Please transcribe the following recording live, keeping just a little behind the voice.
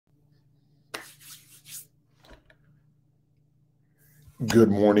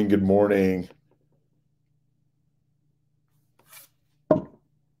Good morning. Good morning.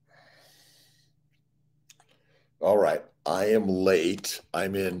 All right. I am late.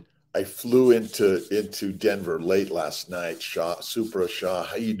 I flew into Denver late last night. Supra Shah.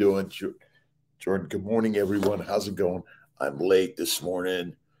 How you doing, Jordan? Good morning, everyone. How's it going? I'm late this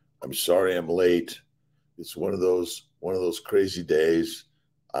morning. I'm sorry I'm late. It's one of those crazy days.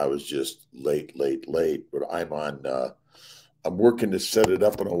 I was just late, but I'm working to set it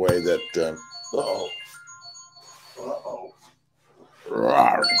up in a way that uh-oh. Uh-oh.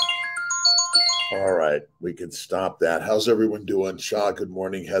 Rawr. All right, we can stop that. How's everyone doing? Shah, good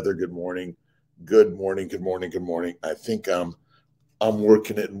morning. Heather, good morning. Good morning, good morning, good morning. I think I'm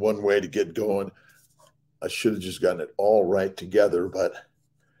working it in one way to get going. I should have just gotten it all right together, but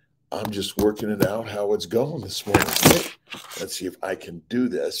I'm just working it out how it's going this morning. Let's see if I can do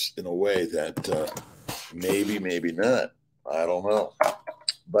this in a way that maybe not. I don't know.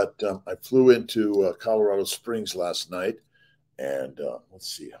 But I flew into Colorado Springs last night, and let's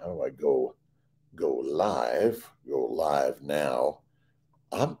see, how do I go live? Go live now.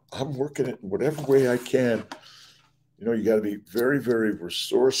 I'm working it in whatever way I can. You know, you got to be very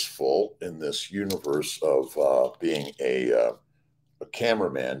resourceful in this universe of being a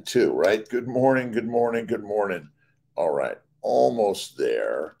cameraman too, right? Good morning, good morning, good morning. All right, almost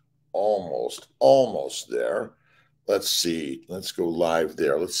there, almost there. Let's see. Let's go live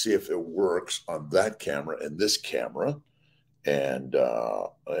there. Let's see if it works on that camera and this camera. And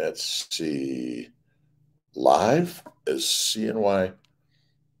let's see. Live is CNY.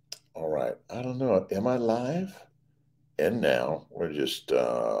 All right. I don't know. Am I live? And now we'll just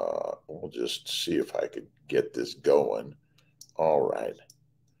see if I could get this going. All right.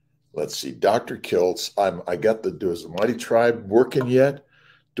 Let's see. Dr. Kiltz. I got is the Mighty Tribe working yet?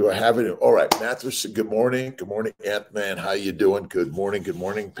 Do I have it? All right. Matheson, good morning. Good morning, Ant-Man. How you doing? Good morning. Good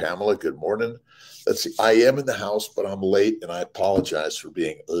morning, Pamela. Good morning. Let's see. I am in the house, but I'm late, and I apologize for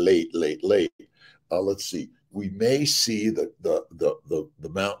being late. Let's see. We may see the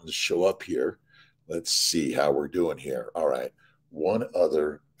mountains show up here. Let's see how we're doing here. All right. One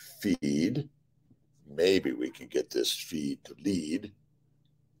other feed. Maybe we can get this feed to lead.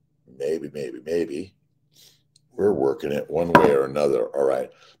 Maybe. We're working it one way or another. All right.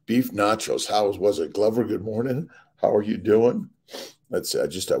 Beef nachos. How was it? Glover, good morning. How are you doing? Let's see. I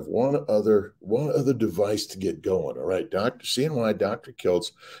just have one other device to get going. All right. CNY, Dr.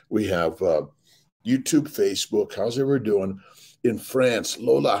 Kiltz. We have YouTube, Facebook. How's everyone doing? In France,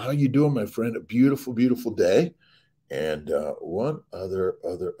 Lola, how you doing, my friend? A beautiful day. And one other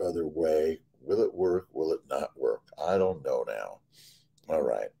way. Will it work? Will it not work? I don't know now. All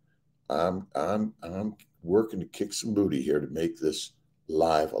right. I'm working to kick some booty here to make this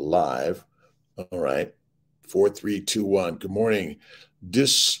live alive. All right. 4, 3, 2, 1. Good morning.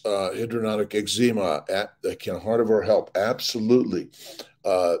 Hydronotic eczema. Can carnivore help? Absolutely.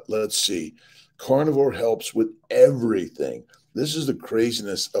 Let's see. Carnivore helps with everything. This is the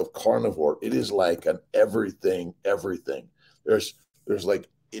craziness of carnivore. It is like an everything. There's like,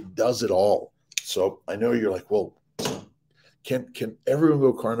 it does it all. So I know you're like, well, can everyone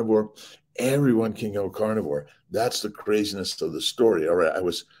go carnivore? Everyone can go carnivore. That's the craziness of the story. All right. I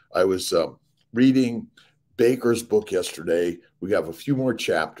was reading Baker's book yesterday. We have a few more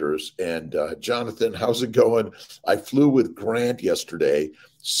chapters. And Jonathan, how's it going? I flew with Grant yesterday,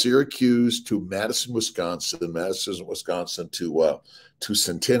 Syracuse to Madison, Wisconsin to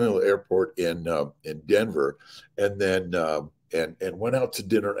Centennial Airport in Denver, and then and went out to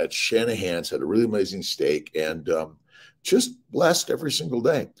dinner at Shanahan's. Had a really amazing steak, and just blessed every single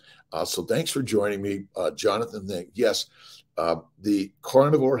day. So thanks for joining me, Jonathan. Yes. The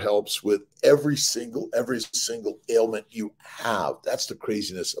carnivore helps with every single ailment you have. That's the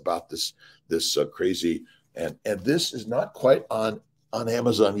craziness about this crazy, and this is not quite on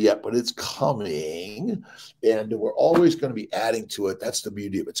Amazon yet, but it's coming, and we're always going to be adding to it. That's the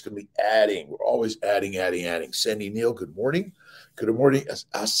beauty of it. It's going to be adding. We're always adding. Sandy Neal, good morning. Good morning,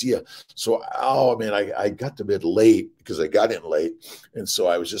 Asia. So, oh man, I got to bed late because I got in late, and so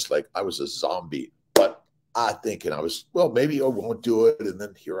I was just like I was a zombie. Thinking maybe I won't do it. And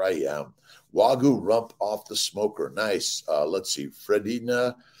then here I am. Wagyu rump off the smoker. Nice. Let's see.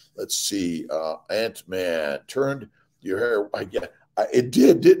 Fredina. Let's see. Ant-Man turned your hair. It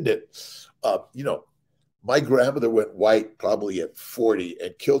did, didn't it? My grandmother went white probably at 40,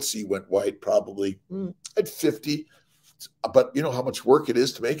 and Kiltzy went white probably at 50. But you know how much work it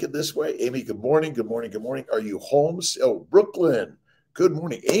is to make it this way? Amy, good morning. Are you home? Oh, Brooklyn. Good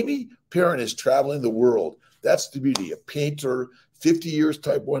morning. Amy Perrin is traveling the world. That's the beauty. A painter, 50 years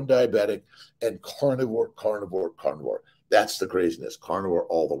type 1 diabetic, and carnivore. That's the craziness. Carnivore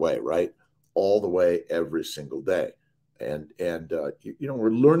all the way, right? All the way, every single day. And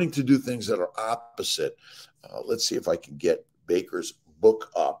we're learning to do things that are opposite. Let's see if I can get Baker's book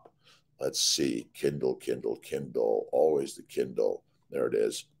up. Let's see. Kindle, Kindle, Kindle. Always the Kindle. There it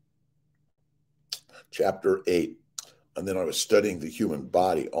is. Chapter 8. And then I was studying the human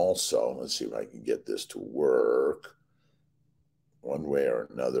body also. Let's see if I can get this to work. One way or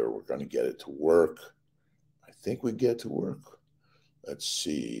another, we're going to get it to work. I think we get to work. Let's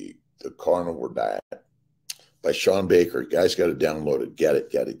see. The Carnivore Diet by Sean Baker. You guys got to download it. Get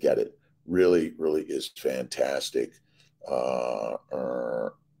it, get it, get it. Really, really is fantastic.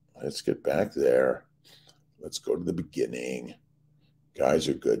 Let's get back there. Let's go to the beginning. Guys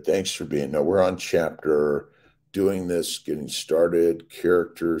are good. Thanks for being. No, we're on chapter doing this, getting started,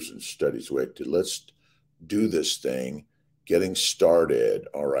 characters and studies. Wait, let's do this thing. Getting started.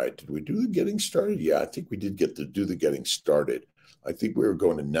 All right. Did we do the getting started? Yeah, I think we did get to do the getting started. I think we were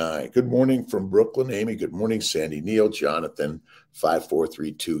going to 9. Good morning from Brooklyn, Amy. Good morning, Sandy, Neil, Jonathan,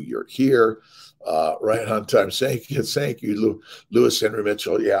 5432. You're here. Right on time. Thank you, Lewis Henry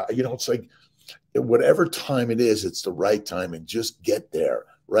Mitchell. Yeah, it's like whatever time it is, it's the right time, and just get there,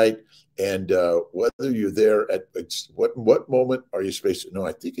 right? And whether you're there at what moment are you supposed to? No,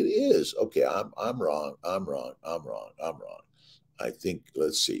 I think it is. Okay, I'm wrong. I think,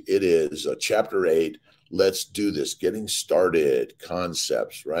 let's see, it is chapter 8. Let's do this. Getting started.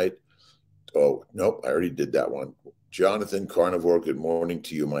 Concepts, right? Oh, nope, I already did that one. Jonathan Carnivore, good morning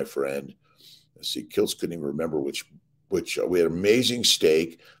to you, my friend. Let's see, Kiltz couldn't even remember which we had amazing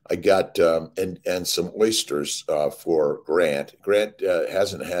steak. I got and some oysters for Grant. Grant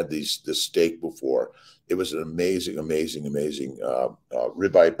hasn't had this steak before. It was an amazing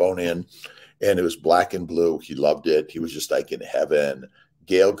ribeye bone-in, and it was black and blue. He loved it. He was just like in heaven.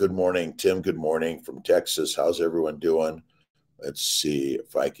 Gail, good morning. Tim, good morning from Texas. How's everyone doing? Let's see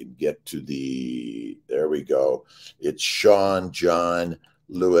if I can get to there we go. It's Sean, John,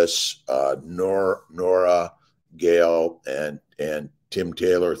 Lewis, Nora, Gail, and Tim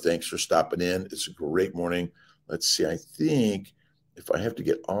Taylor. Thanks for stopping in. It's a great morning. Let's see. I think if I have to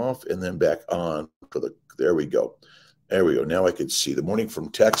get off and then back on there we go. There we go. Now I can see the morning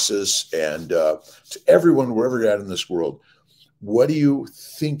from Texas, and to everyone, wherever you're at in this world. What are you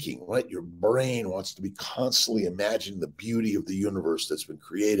thinking, right? Your brain wants to be constantly imagining the beauty of the universe that's been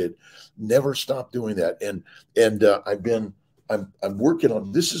created. Never stop doing that. And I'm working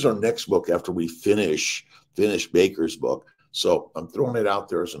on, this is our next book after we finish Baker's book. So I'm throwing it out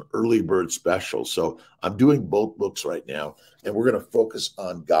there as an early bird special. So I'm doing both books right now, and we're going to focus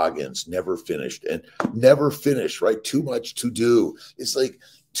on Goggins, Never Finished. And never finished, right? Too much to do. It's like,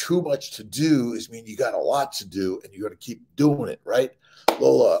 too much to do is mean you got a lot to do, and you got to keep doing it, right?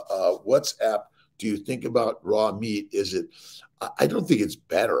 Lola, WhatsApp, do you think about raw meat? I don't think it's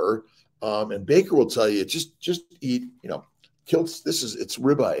better. And Baker will tell you, just eat, Kiltz, it's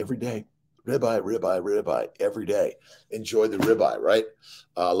ribeye every day. Ribeye every day. Enjoy the ribeye, right?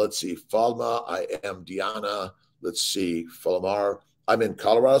 Let's see. Falma, I am Diana. Let's see. Falmar, I'm in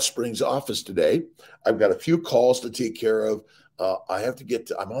Colorado Springs office today. I've got a few calls to take care of. I have to get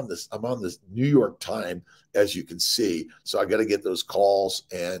to, I'm on this New York time, as you can see. So I got to get those calls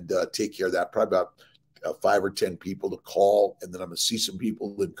and take care of that. Probably about 5 or 10 people to call. And then I'm going to see some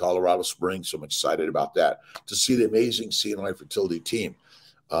people in Colorado Springs. So I'm excited about that, to see the amazing CNI Fertility team.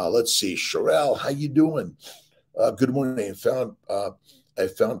 Let's see. Sherelle, how you doing? Good morning. I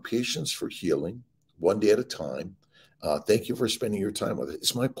found patience for healing one day at a time. Thank you for spending your time with it.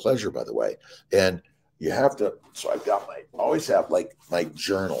 It's my pleasure, by the way. And you have to, so I've got always have like my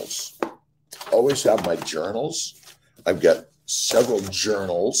journals. Always have my journals. I've got several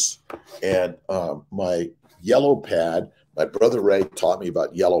journals, and my yellow pad. My brother Ray taught me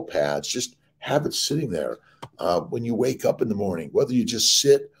about yellow pads. Just have it sitting there when you wake up in the morning, whether you just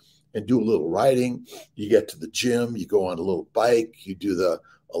sit and do a little riding, you get to the gym, you go on a little bike, you do the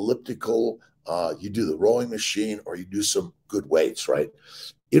elliptical, you do the rowing machine, or you do some good weights, right?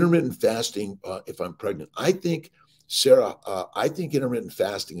 Intermittent fasting, if I'm pregnant. I think, Sarah, I think intermittent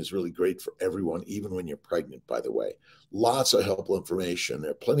fasting is really great for everyone, even when you're pregnant, by the way. Lots of helpful information.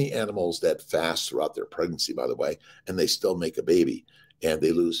 There are plenty of animals that fast throughout their pregnancy, by the way, and they still make a baby. And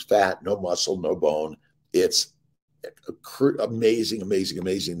they lose fat, no muscle, no bone. It's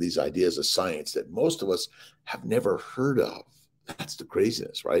amazing, these ideas of science that most of us have never heard of. That's the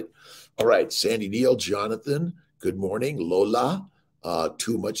craziness, right? All right, Sandy, Neil, Jonathan, good morning. Lola,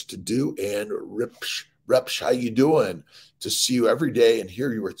 too much to do. And Repsh, how you doing? To see you every day and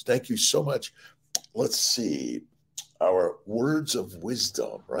hear your words. Thank you so much. Let's see. Our words of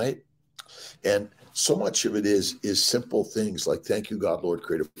wisdom, right? And so much of it is simple things like, thank you, God, Lord,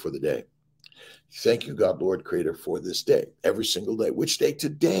 Creator, for the day. Thank you, God, Lord, Creator, for this day, every single day. Which day?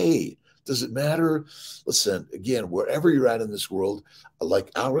 Today. Does it matter? Listen, again, wherever you're at in this world, like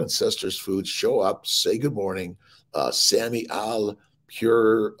our ancestors' food, show up, say good morning. Sami al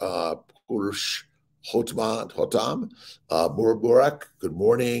pure Purush Hotam, Muraburak, good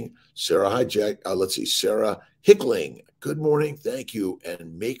morning. Sarah Hijack, let's see, Sarah Hickling, good morning, thank you.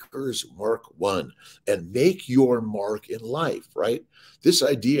 And Maker's Mark 1, and make your mark in life, right? This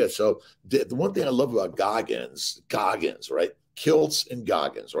idea. So the one thing I love about Goggins, right? Kiltz and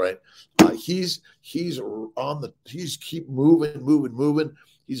Goggins, right? He's keep moving.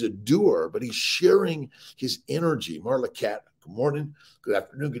 He's a doer, but he's sharing his energy. Marla Cat, good morning, good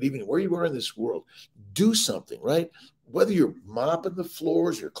afternoon, good evening. Where you are in this world, do something, right? Whether you're mopping the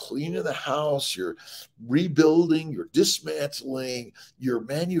floors, you're cleaning the house, you're rebuilding, you're dismantling, you're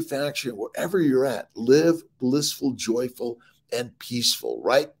manufacturing, wherever you're at, live blissful, joyful, and peaceful,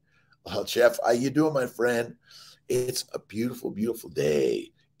 right? Jeff, how you doing, my friend? It's a beautiful, beautiful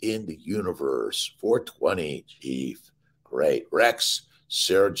day in the universe. 420, Chief. Great. Rex,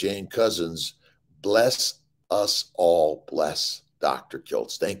 Sarah Jane Cousins, bless us all. Bless Dr.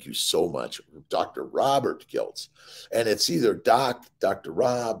 Kiltz. Thank you so much. Dr. Robert Kiltz. And it's either Dr.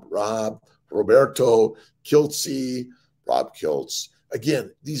 Rob, Roberto, Kiltzy, Rob Kiltz.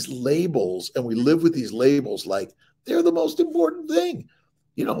 Again, these labels, and we live with these labels like they're the most important thing.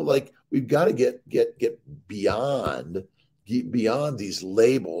 You know, like we've got to get beyond these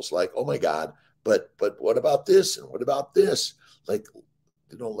labels. Like, oh my God, but what about this and what about this? Like,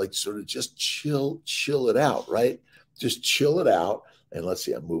 you know, like sort of just chill it out, right? Just chill it out. And let's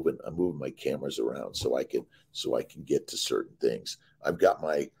see, I'm moving my cameras around so I can get to certain things. I've got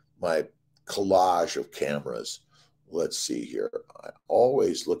my collage of cameras. Let's see here. I'm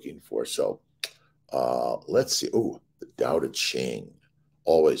always looking for. So let's see. Oh, the Tao Te Ching.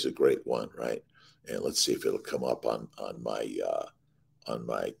 Always a great one, right? And let's see if it'll come up on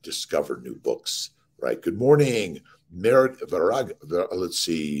my Discover New Books, right? Good morning, Merritt Varaga. Let's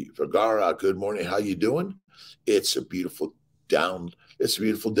see, Vergara. Good morning. How you doing? It's a beautiful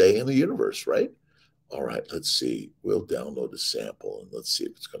day in the universe, right? All right, let's see. We'll download a sample and let's see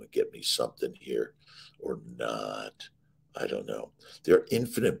if it's going to get me something here or not. I don't know. There are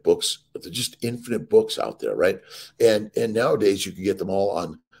infinite books, but they're just infinite books out there, right? And nowadays you can get them all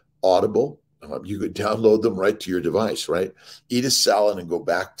on Audible. You could download them right to your device, right? Eat a salad and go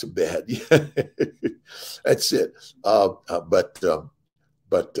back to bed. That's it. But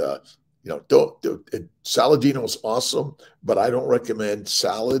you know, don't Saladino is awesome, but I don't recommend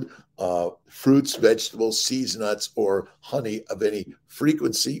salad, fruits, vegetables, seeds, nuts, or honey of any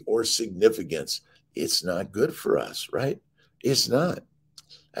frequency or significance. It's not good for us, right? It's not.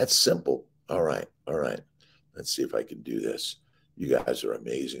 That's simple. All right. Let's see if I can do this. You guys are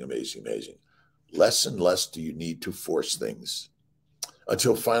amazing. Less and less do you need to force things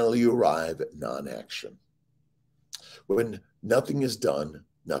until finally you arrive at non-action. When nothing is done,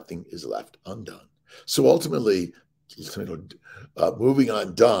 nothing is left undone. So ultimately, moving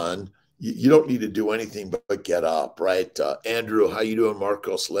on, done. You don't need to do anything but get up, right? Andrew, how you doing,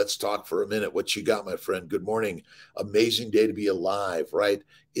 Marcos? Let's talk for a minute. What you got, my friend? Good morning. Amazing day to be alive, right?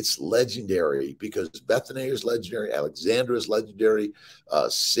 It's legendary because Bethany is legendary. Alexandra is legendary.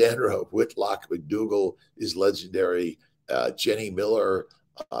 Sandra Whitlock McDougall is legendary. Jenny Miller,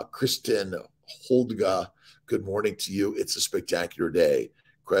 Kristen Holdga, good morning to you. It's a spectacular day.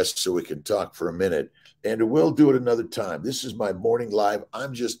 Crest, so we can talk for a minute. And we'll do it another time. This is my morning live.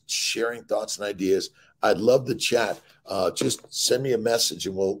 I'm just sharing thoughts and ideas. I'd love to chat. Just send me a message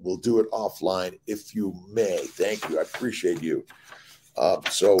and we'll do it offline if you may. Thank you. I appreciate you.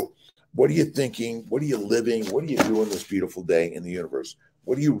 So what are you thinking? What are you living? What are you doing this beautiful day in the universe?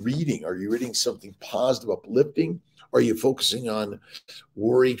 What are you reading? Are you reading something positive, uplifting? Are you focusing on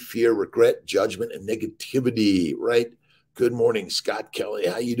worry, fear, regret, judgment, and negativity, right? Good morning, Scott Kelly.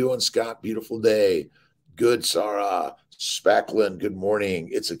 How you doing, Scott? Beautiful day. Good, Sarah. Spacklin, good morning.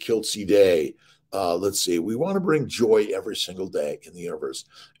 It's a Kiltzy day. Let's see. We want to bring joy every single day in the universe.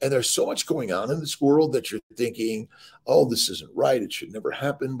 And there's so much going on in this world that you're thinking, oh, this isn't right. It should never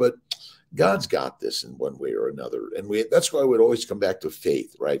happen. But God's got this in one way or another. And that's why we'd always come back to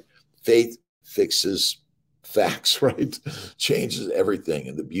faith, right? Faith fixes facts, right? Changes everything.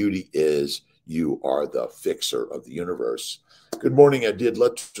 And the beauty is you are the fixer of the universe. Good morning. I did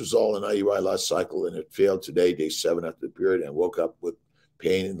letrozole and IUI last cycle, and it failed today, day 7 after the period, and woke up with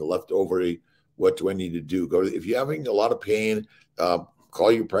pain in the left ovary. What do I need to do? If you're having a lot of pain,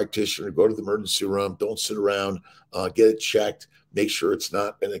 call your practitioner, go to the emergency room. Don't sit around, get it checked. make sure it's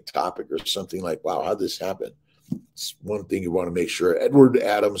not an ectopic or something like, wow, how'd this happen? It's one thing you want to make sure. Edward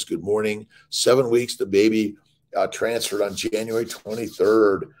Adams, good morning. 7 weeks, the baby transferred on January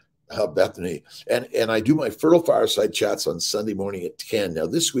 23rd. Bethany. And I do my fertile fireside chats on Sunday morning at 10. Now,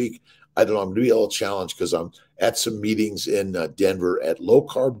 this week, I don't know, I'm going to be a little challenged because I'm at some meetings in Denver at Low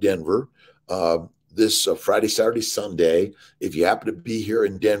Carb Denver this Friday, Saturday, Sunday. If you happen to be here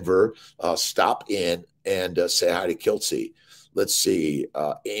in Denver, stop in and say hi to Kiltz. Let's see.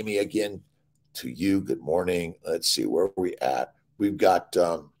 Amy, again, to you, good morning. Let's see, where are we at? We've got,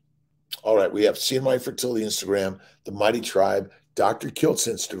 all right, we have CNY Fertility Instagram, the Mighty Tribe,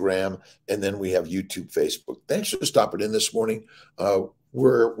 Dr.Kiltz Instagram, and then we have YouTube, Facebook. Thanks for stopping in this morning.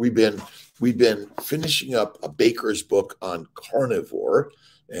 We've been finishing up a baker's book on carnivore,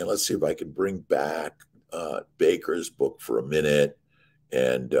 and let's see if I can bring back Baker's book for a minute.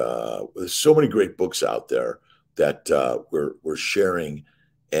 And there's so many great books out there that we're sharing,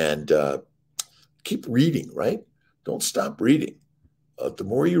 and keep reading. Right? Don't stop reading. The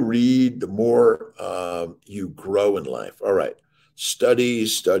more you read, the more you grow in life. All right.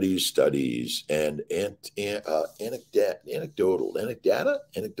 Studies, and anecdotal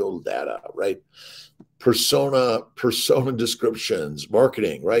data, right? Persona descriptions,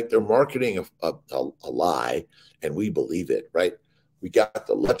 marketing, right? They're marketing a lie, and we believe it, right? We got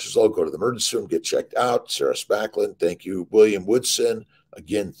the letrozole, go to the emergency room, get checked out. Sarah Spacklin, thank you. William Woodson,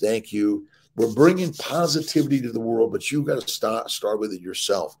 again, thank you. We're bringing positivity to the world, but you've got to start with it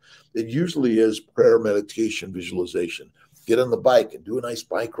yourself. It usually is prayer, meditation, visualization. Get on the bike and do a nice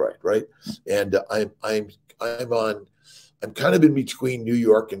bike ride, right? And I'm kind of in between New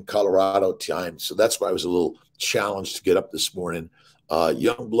York and Colorado time, so that's why I was a little challenged to get up this morning.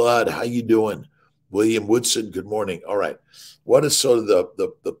 Young blood, how you doing? William Woodson, good morning. All right, what is sort of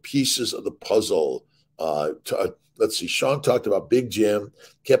the pieces of the puzzle? Let's see. Sean talked about big Jim,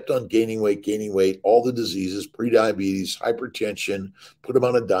 kept on gaining weight, all the diseases, prediabetes, hypertension, put him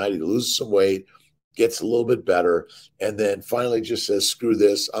on a diet, he loses some weight, gets a little bit better, and then finally just says, screw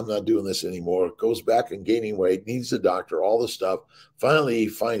this, I'm not doing this anymore, goes back and gaining weight, needs a doctor, all the stuff. Finally, he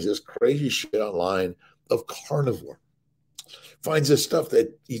finds this crazy shit online of carnivore. Finds this stuff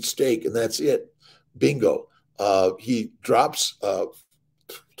that eats steak, and that's it. Bingo. He drops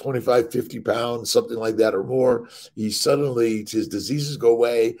 25, 50 pounds, something like that or more. He suddenly, his diseases go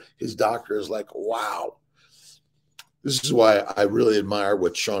away. His doctor is like, wow. This is why I really admire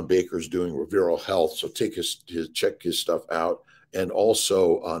what Sean Baker's doing with Vero Health. So check his stuff out. And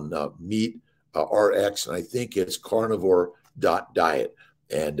also on Meat RX, and I think it's Carnivore.diet.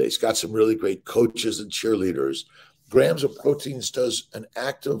 And he's got some really great coaches and cheerleaders. Grams of Proteins does an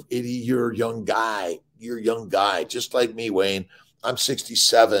active 80-year young guy. You're a young guy, just like me, Wayne. I'm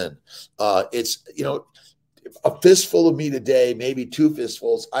 67. It's, a fistful of meat a day, maybe 2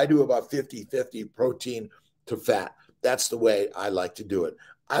 fistfuls. I do about 50-50 protein to fat. That's the way I like to do it.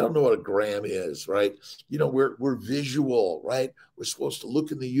 I don't know what a gram is, right? We're visual, right? We're supposed to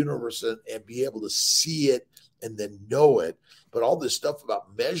look in the universe and be able to see it and then know it. But all this stuff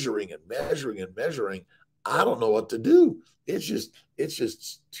about measuring, I don't know what to do. It's just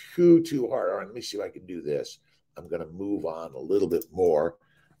too hard. All right, let me see if I can do this. I'm going to move on a little bit more.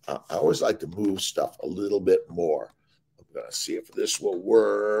 I always like to move stuff a little bit more. I'm going to see if this will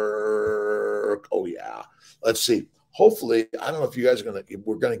work. Oh, yeah. Let's see. Hopefully, I don't know if you guys are going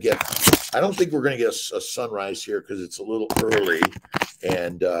to, I don't think we're going to get a sunrise here because it's a little early.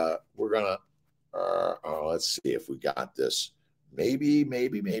 And we're going to, let's see if we got this. Maybe. But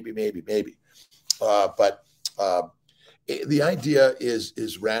the idea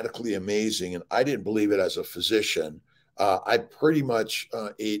is radically amazing, and I didn't believe it as a physician. I pretty much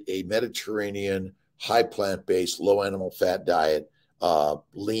ate a Mediterranean, high plant-based, low animal fat diet,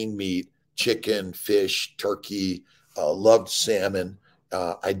 lean meat, chicken, fish, turkey, loved salmon.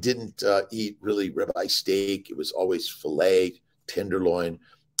 I didn't eat really ribeye steak. It was always filet, tenderloin.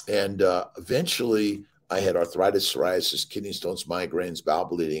 And eventually I had arthritis, psoriasis, kidney stones, migraines, bowel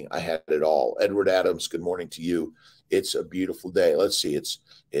bleeding. I had it all. Edward Adams, good morning to you. It's a beautiful day. Let's see. It's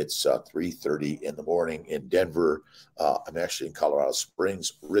 3:30 in the morning in Denver. I'm actually in Colorado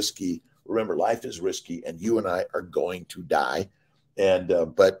Springs. Risky. Remember, life is risky, and you and I are going to die. And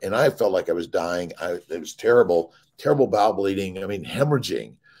I felt like I was dying. It was terrible bowel bleeding. I mean,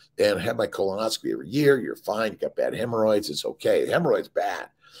 hemorrhaging. And I had my colonoscopy every year. You're fine. You got bad hemorrhoids. It's okay. Hemorrhoids bad.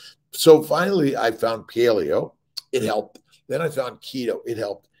 So finally, I found paleo. It helped. Then I found keto. It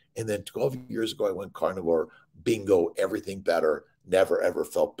helped. And then 12 years ago, I went carnivore. Bingo, everything better. Never, ever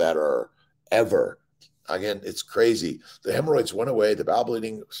felt better, ever. Again, it's crazy. The hemorrhoids went away. The bowel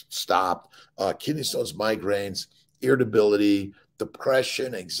bleeding stopped. Kidney stones, migraines, irritability,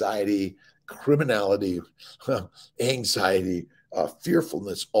 depression, anxiety, criminality, anxiety,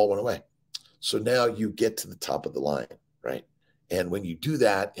 fearfulness all went away. So now you get to the top of the line, right? And when you do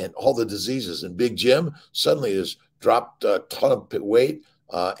that, and all the diseases, and Big Jim suddenly has dropped a ton of weight,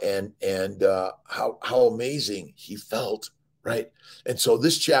 and how amazing he felt, right? And so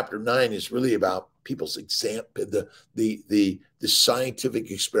this chapter 9 is really about people's the scientific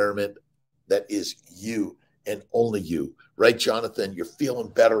experiment that is you and only you, right, Jonathan? You're feeling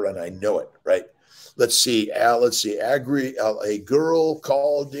better, and I know it, right? Let's see, a girl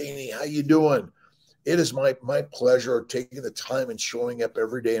called Danny. How you doing? It is my pleasure taking the time and showing up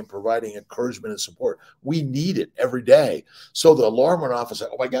every day and providing encouragement and support. We need it every day. So the alarm went off. I said,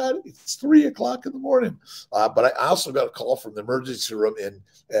 oh my God, it's 3 o'clock in the morning. But I also got a call from the emergency room in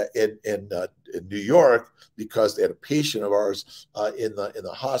New York, because they had a patient of ours in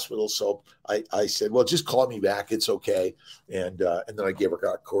the hospital. So I said, well, just call me back. It's okay. And then I gave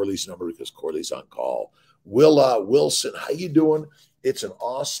her Corley's number, because Corley's on call. Wilson, how you doing? It's an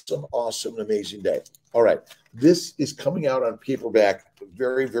awesome, and amazing day. All right. This is coming out on paperback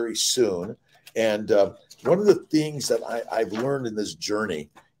very, very soon. And one of the things that I've learned in this journey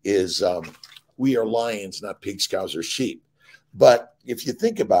is we are lions, not pigs, cows, or sheep. But if you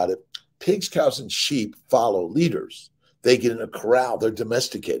think about it, pigs, cows, and sheep follow leaders. They get in a corral. They're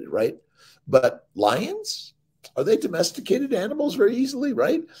domesticated, right? But lions, are they domesticated animals very easily,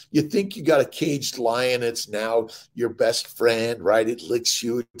 right? You think you got a caged lion, it's now your best friend, right? It licks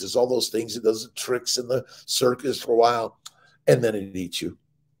you, it does all those things, it does the tricks in the circus for a while, and then it eats you,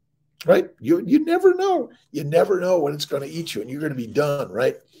 right? You never know. You never know when it's going to eat you, and you're going to be done,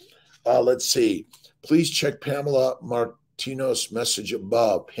 right? Let's see. Please check Pamela Martino's message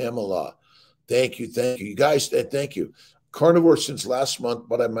above. Pamela, thank you. You guys, thank you. Carnivore since last month,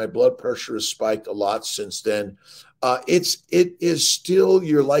 but my blood pressure has spiked a lot since then. It is still,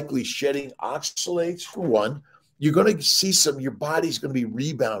 you're likely shedding oxalates for one. You're going to see your body's going to be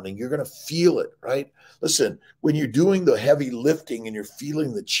rebounding. You're going to feel it, right? Listen, when you're doing the heavy lifting and you're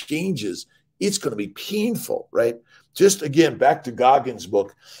feeling the changes, it's going to be painful, right? Just again, back to Goggins'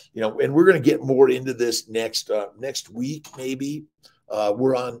 book, and we're going to get more into this next week, maybe.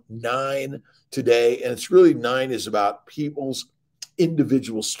 We're on 9 today, and it's really 9 is about people's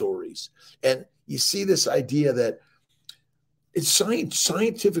individual stories. And you see this idea that it's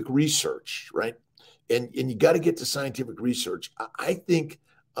scientific research, right? And you got to get to scientific research. I think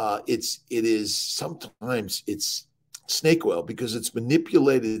it is sometimes it's snake oil, because it's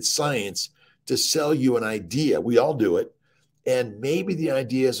manipulated science to sell you an idea. We all do it. And maybe the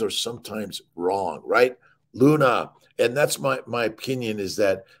ideas are sometimes wrong, right? Luna. And that's my opinion, is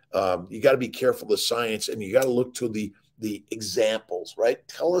that you got to be careful of science, and you got to look to the examples, right?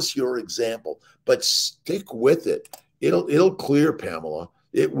 Tell us your example, but stick with it. It'll clear, Pamela.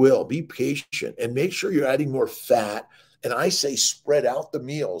 It will. Be patient and make sure you're adding more fat. And I say spread out the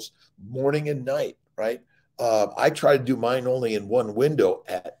meals morning and night, right? I try to do mine only in one window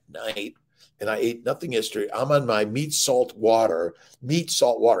at night. And I ate nothing yesterday. I'm on my meat, salt, water,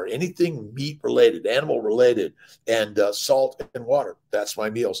 anything meat related, animal related, and salt and water. That's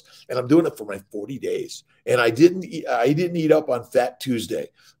my meals. And I'm doing it for my 40 days. And I didn't eat up on Fat Tuesday.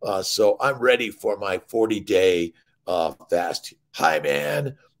 So I'm ready for my 40-day fast. Hi,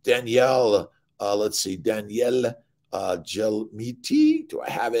 man. Danielle. Let's see. Danielle Gelmiti. Do I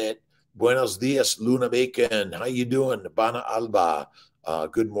have it? Buenos dias, Luna Bacon. How you doing? Bana Alba.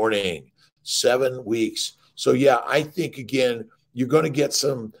 Good morning. 7 weeks. So yeah, I think again, you're going to get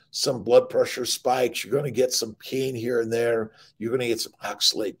some blood pressure spikes. You're going to get some pain here and there. You're going to get some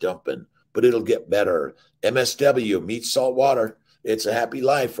oxalate dumping, but it'll get better. MSW, meat, salt, water. It's a happy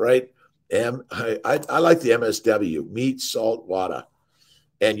life, right? I like the MSW, meat, salt, water.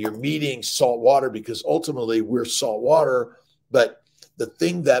 And you're meeting salt water because ultimately we're salt water, but the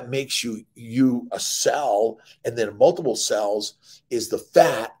thing that makes you a cell and then multiple cells is the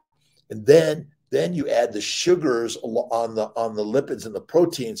fat. And then you add the sugars on the lipids and the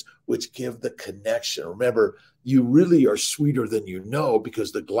proteins, which give the connection. Remember, you really are sweeter than you know,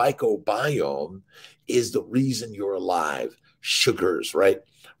 because the glycobiome is the reason you're alive. Sugars, right?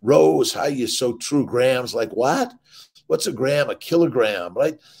 Rose, how you so true? Grams, like what? What's a gram? A kilogram,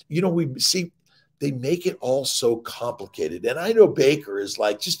 right? We see they make it all so complicated. And I know Baker is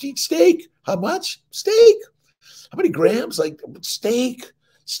like, just eat steak. How much? Steak. How many grams? Like steak.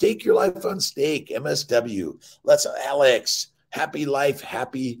 Stake your life on steak. MSW. Let's Alex. Happy life,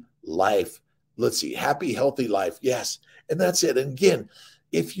 happy life. Let's see. Happy, healthy life. Yes. And that's it. And again,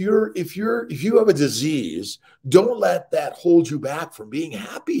 if you have a disease, don't let that hold you back from being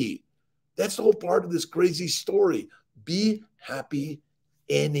happy. That's the whole part of this crazy story. Be happy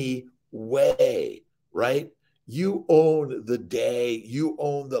anyway, right? You own the day, you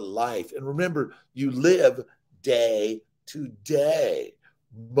own the life. And remember, you live day to day,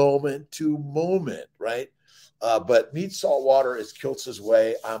 moment to moment, right? But meat, salt, water is Kiltz's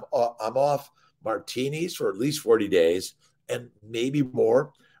way. I'm off martinis for at least 40 days and maybe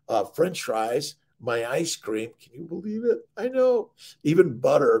more. French fries, my ice cream. Can you believe it? I know. Even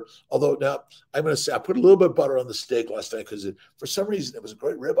butter. Although now I'm going to say I put a little bit of butter on the steak last night because for some reason it was a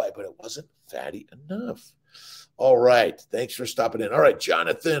great ribeye, but it wasn't fatty enough. All right. Thanks for stopping in. All right,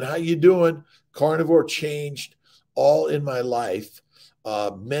 Jonathan, how you doing? Carnivore changed all in my life.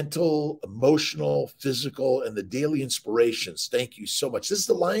 Mental, emotional, physical, and the daily inspirations. Thank you so much. This is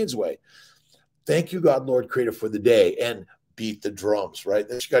the Lion's Way. Thank you, God, Lord, Creator, for the day. And beat the drums, right?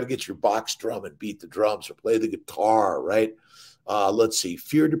 You got to get your box drum and beat the drums or play the guitar, right? Let's see.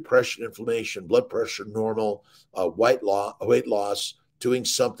 Fear, depression, inflammation, blood pressure, normal, weight loss, doing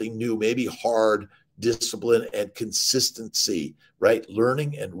something new, maybe hard, discipline, and consistency, right?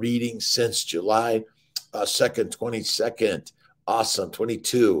 Learning and reading since July 2nd, 22nd. Awesome.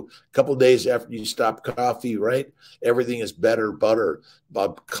 22. A couple of days after you stop coffee, right? Everything is better, butter.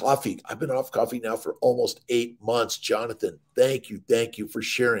 Coffee. I've been off coffee now for almost 8 months. Jonathan, thank you. Thank you for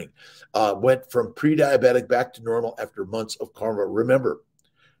sharing. Went from pre-diabetic back to normal after months of carnivore. Remember,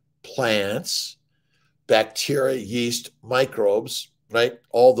 plants, bacteria, yeast, microbes, right?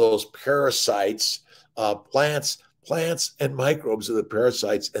 All those parasites, plants and microbes are the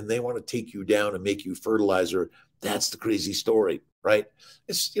parasites, and they want to take you down and make you fertilizer. That's the crazy story, right?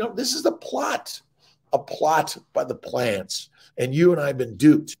 It's, this is a plot by the plants, and you and I have been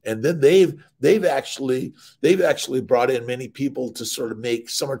duped. And then they've actually brought in many people to sort of make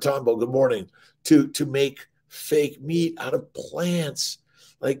Summertime. Good morning, to make fake meat out of plants.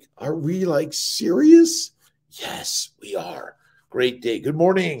 Like, are we like serious? Yes, we are. Great day. Good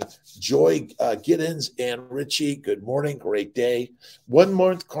morning, Joy Giddens and Richie. Good morning. Great day. 1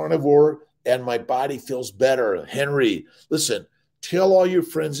 month carnivore and my body feels better. Henry, listen, tell all your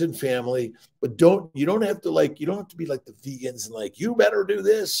friends and family, but you don't have to be like the vegans and like, you better do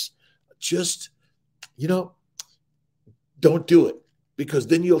this. Just, don't do it, because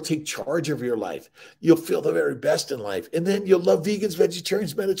then you'll take charge of your life. You'll feel the very best in life. And then you'll love vegans,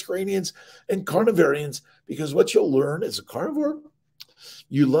 vegetarians, Mediterraneans, and carnivarians, because what you'll learn as a carnivore,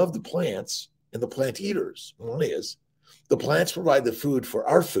 you love the plants and the plant eaters. One is the plants provide the food for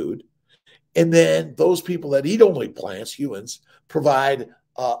our food. And then those people that eat only plants, humans, provide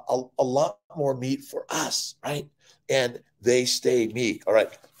a lot more meat for us, right? And they stay meek. All right.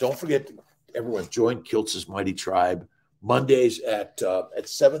 Don't forget, everyone, join Kiltz's Mighty Tribe Mondays at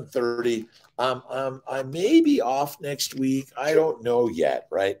 7:30. I may be off next week. I don't know yet,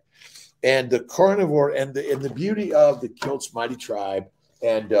 right? And the carnivore and the beauty of the Kiltz Mighty Tribe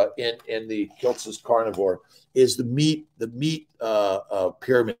and in the Kiltz's Carnivore is the meat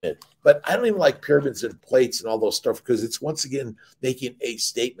pyramid. But I don't even like pyramids and plates and all those stuff, because it's once again making a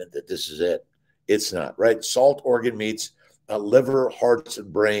statement that this is it. It's not, right? Salt, organ meats, liver, hearts,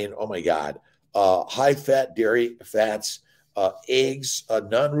 and brain. Oh my God. High fat dairy fats, eggs,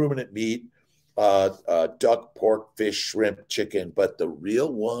 non-ruminant meat, duck, pork, fish, shrimp, chicken. But the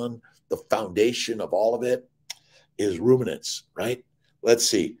real one, the foundation of all of it, is ruminants, right? Let's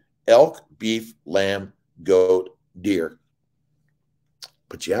see. Elk, beef, lamb, goat, deer.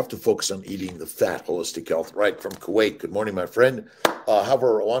 But you have to focus on eating the fat. Holistic Health, right from Kuwait. Good morning, my friend.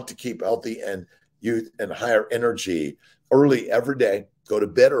 However, I want to keep healthy and youth and higher energy early every day. Go to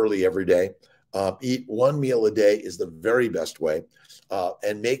bed early every day. Eat one meal a day is the very best way.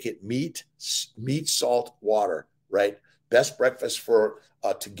 And make it meat, salt, water, right? Best breakfast for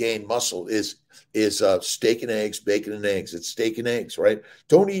to gain muscle is steak and eggs, bacon and eggs. It's steak and eggs, right?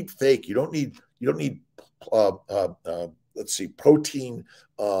 Don't eat fake. You don't need let's see, protein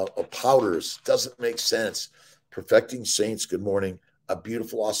powders. Doesn't make sense. Perfecting Saints, good morning. A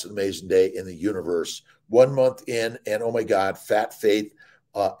beautiful, awesome, amazing day in the universe. 1 month in, and oh my God, fat faith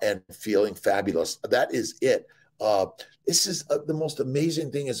and feeling fabulous. That is it. This is the most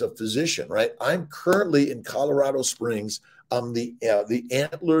amazing thing as a physician, right? I'm currently in Colorado Springs, the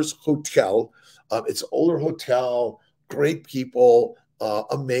Antlers Hotel. It's an older hotel, great people,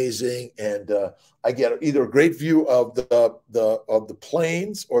 amazing, and I get either a great view of the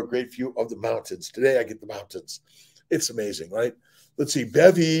plains or a great view of the mountains. Today I get the mountains. It's amazing, right? Let's see,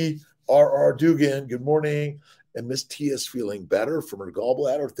 Bevy R.R. Dugan, good morning. And Miss T is feeling better from her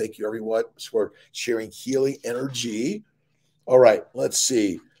gallbladder. Thank you, everyone, for sharing healing energy. All right, let's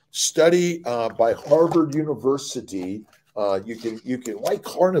see. Study by Harvard University. You can why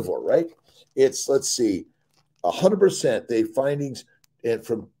carnivore, right? It's, let's see, 100%. They findings and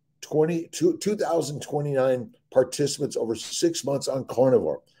from 2,029 participants over 6 months on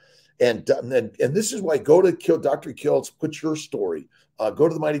carnivore. And this is why go to Dr. Kiltz, put your story. Go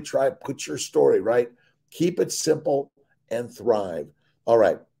to the Mighty Tribe, put your story, right? Keep it simple and thrive. All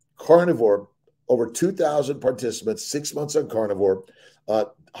right. Carnivore, over 2,000 participants, 6 months on carnivore,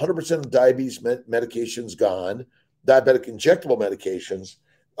 100% of diabetes medications gone, diabetic injectable medications.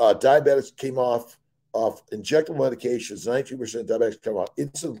 Diabetics came off injectable medications, 92% diabetics came off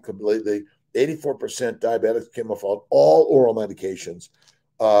insulin completely, 84% diabetics came off all oral medications.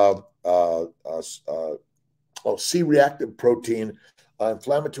 C-reactive protein,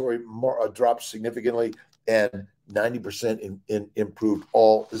 inflammatory dropped significantly, and 90% improved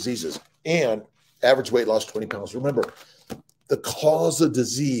all diseases. And average weight loss 20 pounds. Remember, the cause of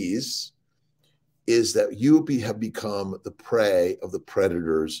disease is that you have become the prey of the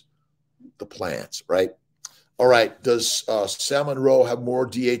predators, the plants, right? All right. Does salmon roe have more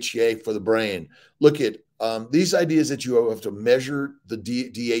DHEA for the brain? Look at these ideas that you have to measure the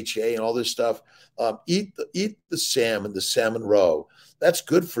DHEA and all this stuff. Eat the salmon roe. That's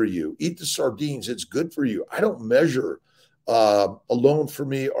good for you. Eat the sardines. It's good for you. I don't measure. Alone for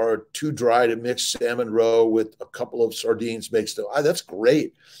me are too dry to mix salmon roe with a couple of sardines mixed. That's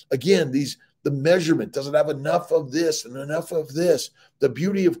great. Again, the measurement doesn't have enough of this and enough of this. The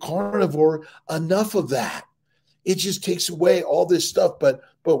beauty of carnivore, enough of that. It just takes away all this stuff. But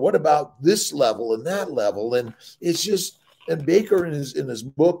what about this level and that level? And it's just, and Baker in his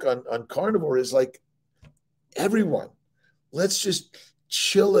book on carnivore is like, everyone, let's just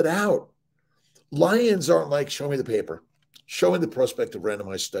chill it out. Lions aren't like, show me the paper, show me the prospective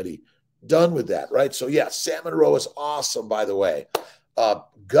randomized study. Done with that, right? So yeah, salmon roe is awesome, by the way.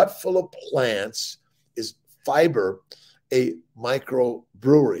 Gut full of plants is fiber, a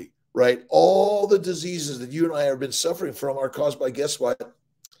microbrewery, right? All the diseases that you and I have been suffering from are caused by, guess what?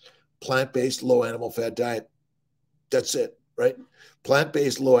 Plant-based, low animal fat diet. That's it, right?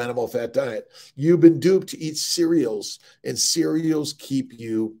 Plant-based, low animal fat diet. You've been duped to eat cereals, and cereals keep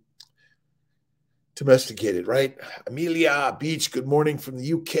you domesticated, right? Amelia Beach, good morning from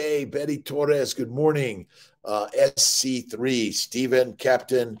the UK. Betty Torres, good morning. SC3, Stephen,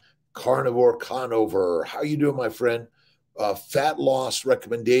 Captain, Carnivore Conover. How you doing, my friend? Fat loss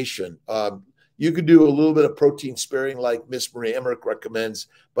recommendation. You could do a little bit of protein sparing like Miss Marie Emmerich recommends,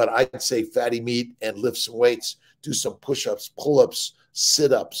 but I'd say fatty meat and lift some weights, do some push-ups, pull-ups,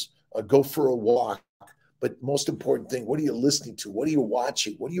 sit-ups, go for a walk. But most important thing, what are you listening to? What are you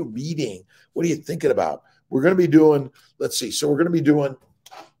watching? What are you reading? What are you thinking about? We're going to be doing, let's see. So we're going to be doing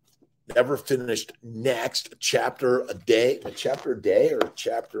never finished next chapter a day or a chapter,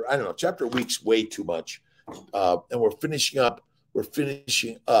 I don't know, chapter a week's way too much. And we're finishing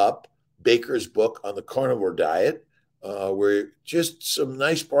up Baker's book on the carnivore diet. We're just some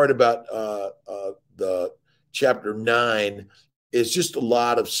nice part about the chapter 9 is just a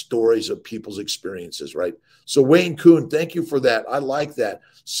lot of stories of people's experiences, right? So Wayne Kuhn, thank you for that. I like that.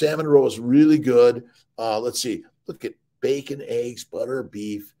 Salmon roe is really good. Let's see. Look at bacon, eggs, butter,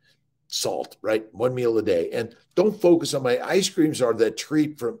 beef, salt, right? One meal a day. And don't focus on my ice creams are the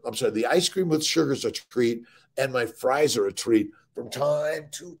treat from, I'm sorry, the ice cream with sugar is a treat and my fries are a treat from time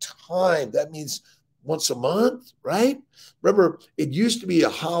to time. That means once a month, right? Remember, it used to be a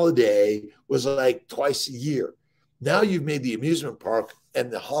holiday was like twice a year. Now you've made the amusement park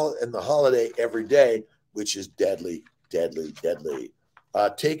and the holiday every day, which is deadly, deadly, deadly.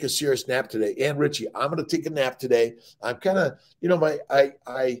 Take a serious nap today. And Richie, I'm going to take a nap today. I'm kind of,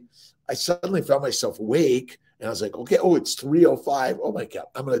 I suddenly found myself awake and I was like, okay, oh, it's 3:05. Oh my God,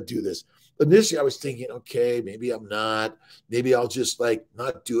 I'm going to do this. Initially, I was thinking, okay, maybe I'm not. Maybe I'll just like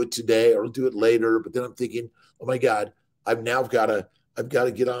not do it today or I'll do it later. But then I'm thinking, oh my God, I've got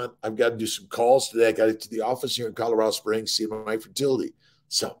to get on. I've got to do some calls today. I got to get to the office here in Colorado Springs, see my fertility.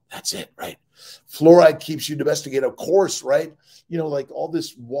 So that's it, right? Fluoride keeps you domesticated, of course, right? Like all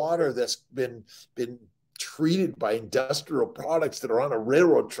this water that's been treated by industrial products that are on a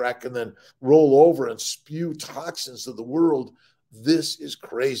railroad track and then roll over and spew toxins to the world. This is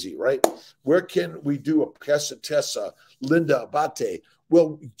crazy, right? Where can we do a Tessa, Linda Abate?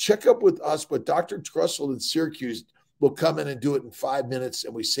 Well, check up with us, but Dr. Trussell in Syracuse will come in and do it in 5 minutes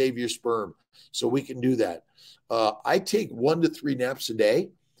and we save your sperm. So we can do that. I take 1 to 3 naps a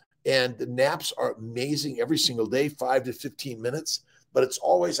day and the naps are amazing every single day, 5 to 15 minutes, but it's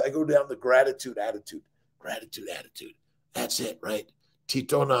always, I go down the gratitude attitude. That's it, right?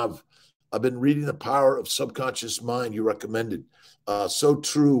 Titonov, I've been reading The Power of Subconscious Mind. You recommended. So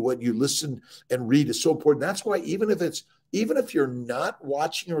true. What you listen and read is so important. That's why even if it's even if you're not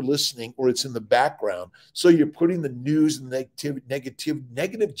watching or listening, or it's in the background, so you're putting the news and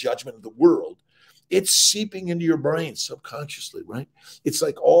negative judgment of the world, it's seeping into your brain subconsciously, right? It's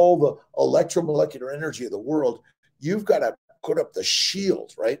like all the electromolecular energy of the world. You've got to put up the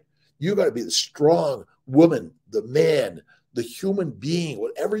shield, right? You've got to be the strong woman, the man, the human being,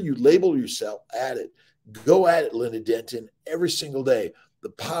 whatever you label yourself at it. Go at it, Linda Denton, every single day. The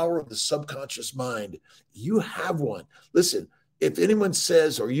power of the subconscious mind. You have one. Listen, if anyone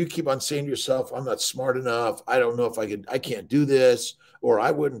says, or you keep on saying to yourself, I'm not smart enough, I don't know if I can't do this, or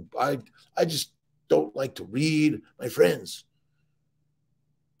I just don't like to read. My friends,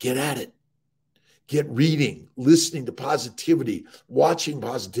 get at it. Get reading, listening to positivity, watching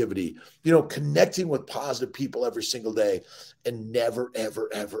positivity, connecting with positive people every single day, and never, ever,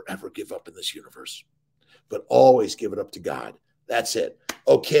 ever, ever give up in this universe, but always give it up to God. That's it.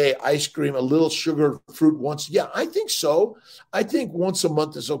 Okay, ice cream, a little sugar, fruit once. Yeah, I think so. I think once a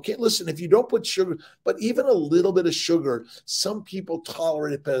month is okay. Listen, if you don't put sugar, but even a little bit of sugar, some people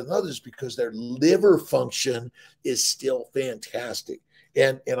tolerate it better than others because their liver function is still fantastic.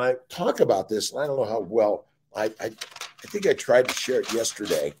 And I talk about this, and I don't know how well, I think I tried to share it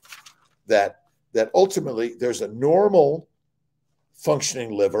yesterday, that ultimately there's a normal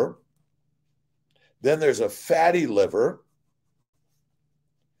functioning liver, then there's a fatty liver,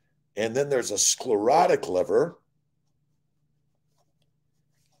 and then there's a sclerotic liver,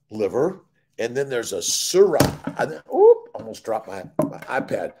 and then there's a cirrhotic. Almost dropped my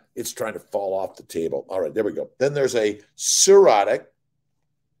iPad. It's trying to fall off the table. All right, there we go. Then there's a cirrhotic,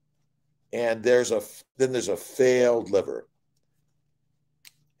 and then there's a failed liver.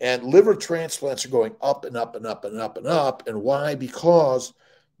 And liver transplants are going up and up and up and up and up. And why? Because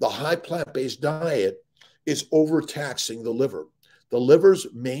the high plant-based diet is overtaxing the liver. The liver's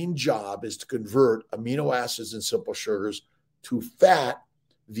main job is to convert amino acids and simple sugars to fat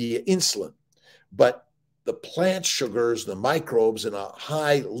via insulin. But the plant sugars, the microbes in a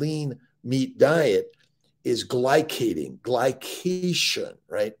high lean meat diet is glycation,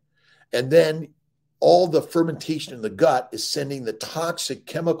 right? And then all the fermentation in the gut is sending the toxic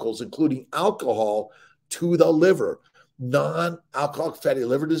chemicals, including alcohol, to the liver. Non-alcoholic fatty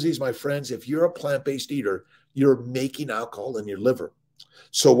liver disease, my friends, if you're a plant-based eater, you're making alcohol in your liver.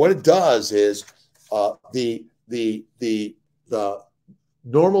 So what it does is the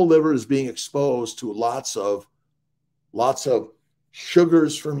normal liver is being exposed to lots of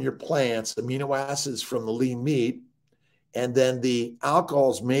sugars from your plants, amino acids from the lean meat, and then the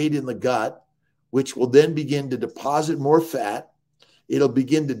alcohols made in the gut, which will then begin to deposit more fat. It'll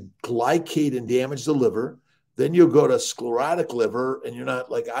begin to glycate and damage the liver. Then you'll go to sclerotic liver, and you're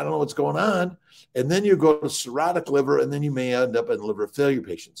not like, I don't know what's going on. And then you go to cirrhotic liver, and then you may end up in liver failure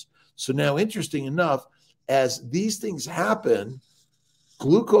patients. So now, interesting enough, as these things happen,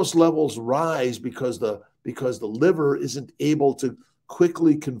 glucose levels rise because the liver isn't able to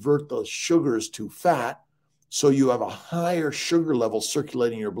quickly convert those sugars to fat. So you have a higher sugar level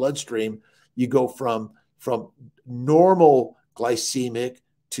circulating in your bloodstream. You go from normal glycemic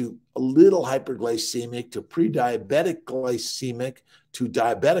to a little hyperglycemic to pre-diabetic glycemic to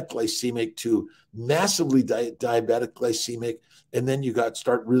diabetic glycemic to massively diabetic glycemic. And then you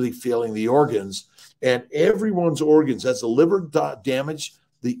start really feeling the organs. And everyone's organs, as the liver damage,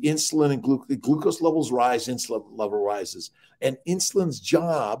 the insulin and glucose levels rise, insulin level rises. And insulin's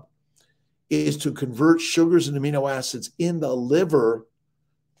job is to convert sugars and amino acids in the liver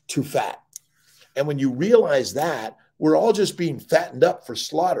to fat. And when you realize that, we're all just being fattened up for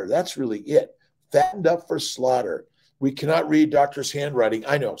slaughter. That's really it. Fattened up for slaughter. We cannot read doctor's handwriting.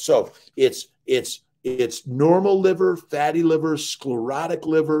 I know. So it's normal liver, fatty liver, sclerotic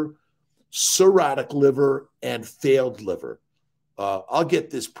liver, cirrhotic liver, and failed liver. I'll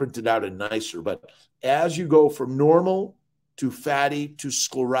get this printed out and nicer, but as you go from normal to fatty to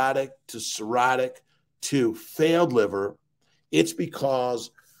sclerotic to cirrhotic to failed liver, it's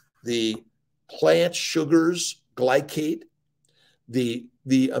because the plant sugars glycate, the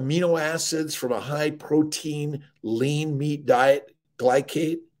amino acids from a high protein lean meat diet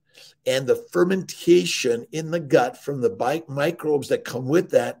glycate, and the fermentation in the gut from the microbes that come with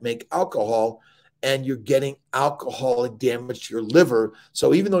that make alcohol, and you're getting alcoholic damage to your liver.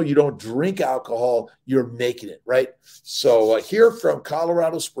 So even though you don't drink alcohol, you're making it, right? So here from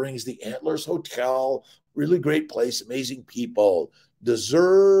Colorado Springs, the Antlers Hotel, really great place, amazing people.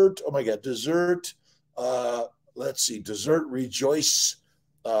 Dessert, oh my God, dessert. Let's see, dessert, rejoice,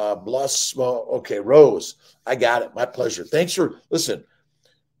 bless, okay, Rose, I got it, my pleasure. Thanks for, listen,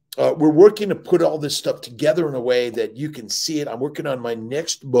 we're working to put all this stuff together in a way that you can see it. I'm working on my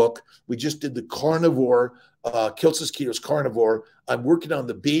next book. We just did the Carnivore Kiltz's Keto's Carnivore. I'm working on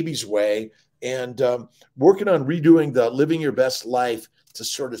the baby's way and working on redoing the living your best life to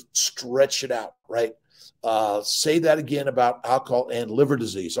sort of stretch it out, right? Say that again about alcohol and liver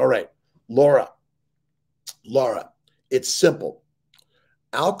disease. All right, Laura, it's simple.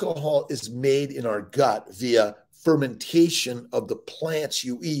 Alcohol is made in our gut via fermentation of the plants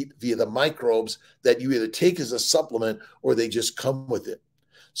you eat, via the microbes that you either take as a supplement or they just come with it.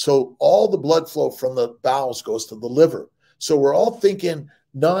 So all the blood flow from the bowels goes to the liver. So we're all thinking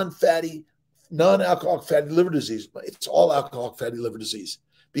non-fatty, non-alcoholic fatty liver disease. It's all alcoholic fatty liver disease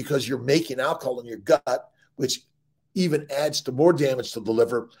because you're making alcohol in your gut, which even adds to more damage to the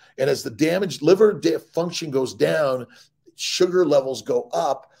liver. And as the damaged liver function goes down, sugar levels go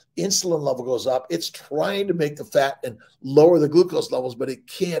up, insulin level goes up. It's trying to make the fat and lower the glucose levels, but it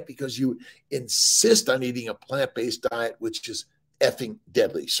can't because you insist on eating a plant-based diet, which is effing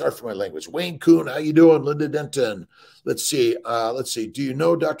deadly. Sorry for my language. Wayne Kuhn, how you doing? Linda Denton. Let's see. Do you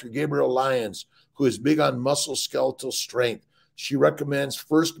know Dr. Gabrielle Lyons, who is big on muscle skeletal strength? She recommends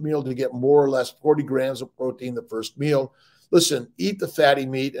first meal to get more or less 40 grams of protein the first meal. Listen, eat the fatty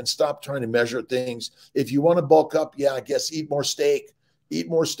meat and stop trying to measure things. If you want to bulk up, yeah, I guess eat more steak. Eat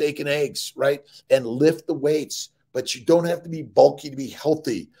more steak and eggs, right? And lift the weights. But you don't have to be bulky to be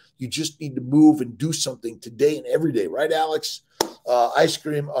healthy. You just need to move and do something today and every day, right, Alex? Ice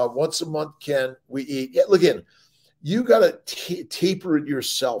cream once a month can we eat? Yeah, look in. You got to taper it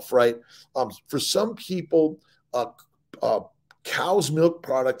yourself, right? For some people, cow's milk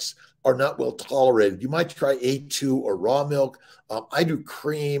products are not well tolerated. You might try A2 or raw milk. I do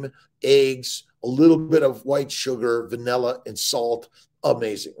cream, eggs, a little bit of white sugar, vanilla, and salt.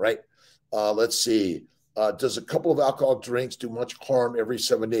 Amazing, right? Let's see. Does a couple of alcoholic drinks do much harm every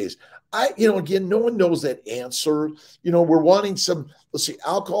 7 days? Again, no one knows that answer. We're wanting some, let's see,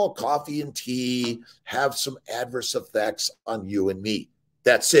 alcohol, coffee, and tea have some adverse effects on you and me.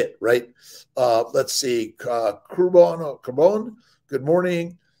 That's it, right? Let's see. Carbon, good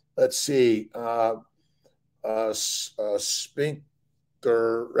morning. Let's see.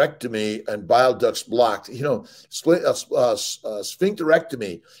 Sphincterectomy and bile ducts blocked.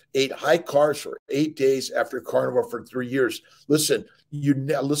 Sphincterectomy, ate high carbs for 8 days after carnivore for 3 years. Listen,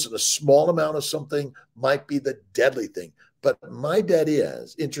 a small amount of something might be the deadly thing. But my dad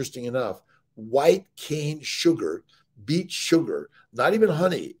is, interesting enough, white cane sugar, beet sugar, not even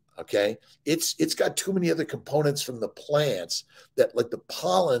honey. Okay. It's got too many other components from the plants that, like the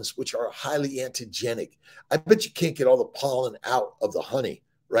pollens, which are highly antigenic. I bet you can't get all the pollen out of the honey,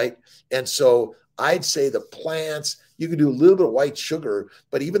 right? And so I'd say the plants, you can do a little bit of white sugar,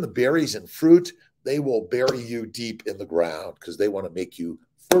 but even the berries and fruit, they will bury you deep in the ground because they want to make you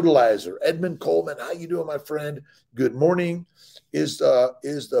fertilizer. Edmund Coleman, how you doing, my friend? Good morning. Is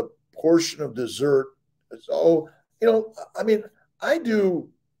the portion of dessert? So, I do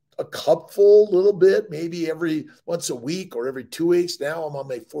a cupful, a little bit, maybe every once a week or every 2 weeks. Now I'm on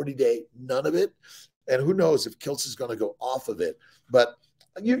my 40-day, none of it. And who knows if Kiltz is going to go off of it. But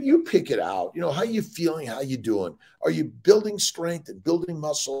you pick it out. How you feeling? How you doing? Are you building strength and building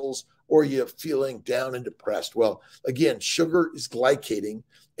muscles, or are you feeling down and depressed? Well, again, sugar is glycating,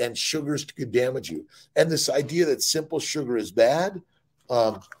 and sugars could damage you. And this idea that simple sugar is bad,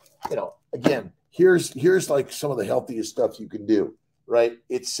 again, here's like some of the healthiest stuff you can do. Right?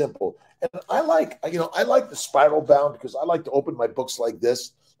 It's simple. And I like the spiral bound because I like to open my books like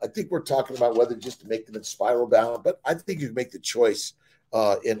this. I think we're talking about whether just to make them in spiral bound, but I think you can make the choice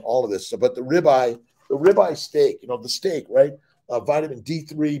in all of this. So, but the ribeye steak, the steak, right? Vitamin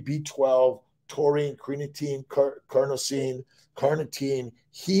D3, B12, taurine, creatine, carnosine, carnitine,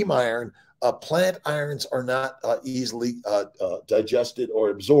 heme iron. Plant irons are not easily digested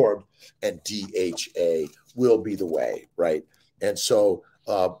or absorbed, and DHA will be the way, right? And so,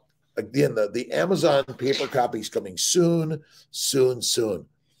 again, the Amazon paper copy is coming soon.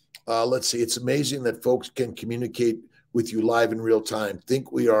 Let's see. It's amazing that folks can communicate with you live in real time.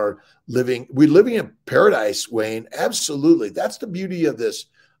 Think we're living in paradise, Wayne. Absolutely. That's the beauty of this.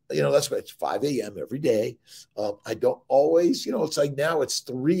 That's why it's 5 a.m. every day. I don't always, it's like now it's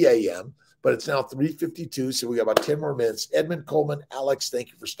 3 a.m., but it's now 3:52. So we got about 10 more minutes. Edmund Coleman, Alex,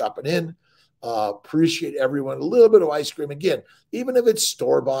 thank you for stopping in. Appreciate everyone. A little bit of ice cream. Again, even if it's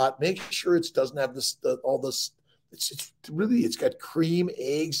store-bought, make sure it doesn't have all this. It's got cream,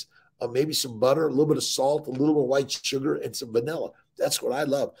 eggs, maybe some butter, a little bit of salt, a little bit of white sugar, and some vanilla. That's what I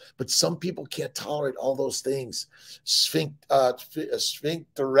love. But some people can't tolerate all those things.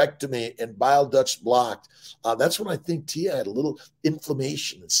 Sphincterectomy and bile ducts blocked. That's when I think Tia had a little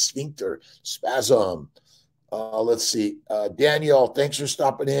inflammation and sphincter spasm. Let's see. Danielle, thanks for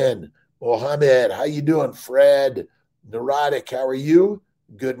stopping in. Mohammed, how you doing? Fred, Neurotic, how are you?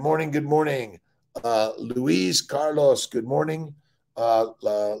 Good morning, good morning. Luis, Carlos, good morning.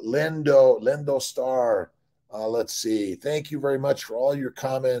 Lendo Star, let's see. Thank you very much for all your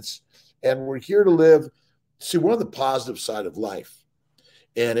comments. And we're here to live. See, we're on the positive side of life.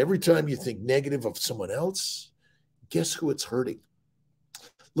 And every time you think negative of someone else, guess who it's hurting?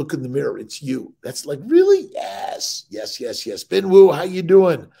 Look in the mirror. It's you. That's like, really? Yes, yes, yes, yes. Ben Wu, how you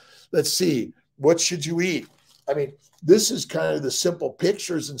doing? Let's see. What should you eat? I mean, this is kind of the simple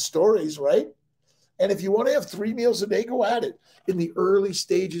pictures and stories, right? And if you want to have 3 meals a day, go at it. In the early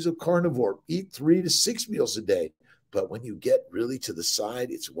stages of carnivore, eat 3 to 6 meals a day. But when you get really to the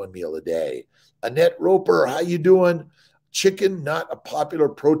side, it's 1 meal a day. Annette Roper, how you doing? Chicken, not a popular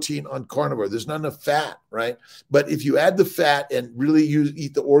protein on carnivore. There's not enough fat, right? But if you add the fat and really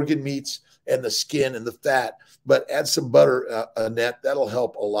eat the organ meats and the skin and the fat, but add some butter, Annette, that'll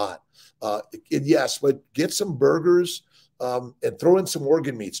help a lot. Yes, but get some burgers and throw in some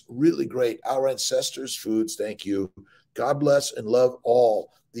organ meats. Really great. Our ancestors' foods, thank you. God bless and love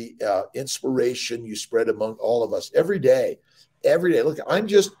all the inspiration you spread among all of us every day. Every day. Look, I'm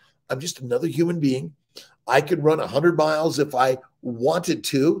just another human being. I could run 100 miles if I wanted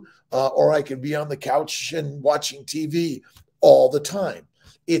to, or I could be on the couch and watching TV all the time.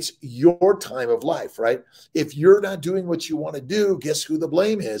 It's your time of life, right? If you're not doing what you want to do, guess who the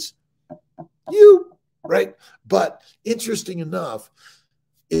blame is? You, right? But interesting enough,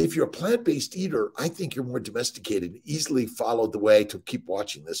 if you're a plant-based eater, I think you're more domesticated, easily followed the way to keep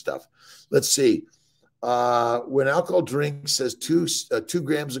watching this stuff. Let's see. When alcohol drink says 2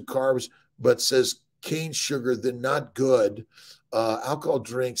 grams of carbs, but says cane sugar, then not good. Alcohol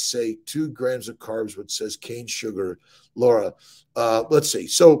drinks say 2 grams of carbs, but says cane sugar. Laura, let's see.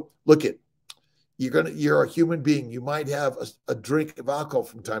 So look at, you're a human being. You might have a drink of alcohol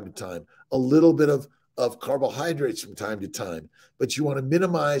from time to time, a little bit of carbohydrates from time to time, but you want to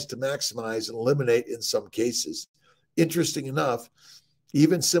minimize to maximize and eliminate in some cases. Interesting enough,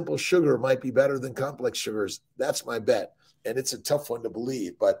 even simple sugar might be better than complex sugars. That's my bet. And it's a tough one to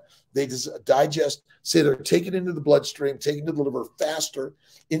believe, but they digest, say they're taken into the bloodstream, taken to the liver faster,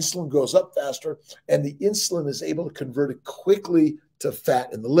 insulin goes up faster, and the insulin is able to convert it quickly to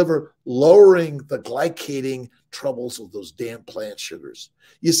fat in the liver, lowering the glycating troubles of those damn plant sugars.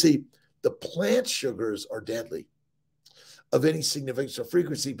 You see, the plant sugars are deadly of any significance or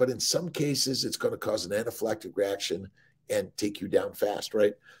frequency, but in some cases, it's going to cause an anaphylactic reaction and take you down fast,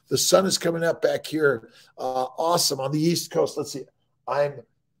 right? The sun is coming up back here. Awesome on the East Coast. Let's see. I'm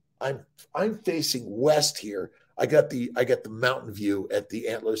facing west here. I got the mountain view at the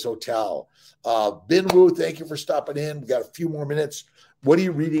Antlers Hotel. Ben Wu, thank you for stopping in. We got a few more minutes. What are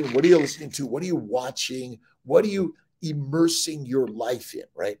you reading? What are you listening to? What are you watching? What are you immersing your life in,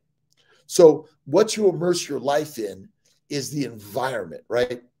 right? So what you immerse your life in is the environment,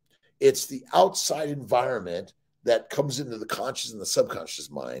 right? It's the outside environment that comes into the conscious and the subconscious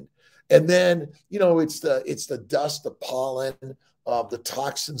mind. And then, it's the dust, the pollen, the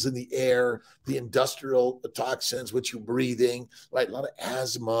toxins in the air, the industrial toxins, which you're breathing, right? A lot of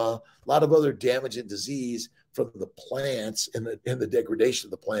asthma, a lot of other damage and disease from the plants and the degradation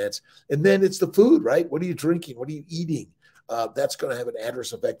of the plants. And then it's the food, right? What are you drinking? What are you eating? That's going to have an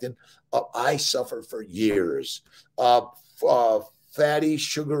adverse effect. And I suffered for years. Fatty,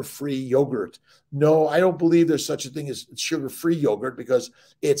 sugar-free yogurt. No, I don't believe there's such a thing as sugar-free yogurt because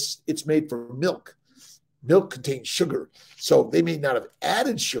it's made from milk. Milk contains sugar. So they may not have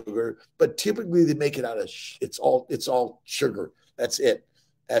added sugar, but typically they make it out of, it's all sugar. That's it.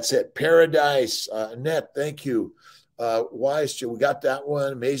 Paradise. Annette, thank you. Wise, we got that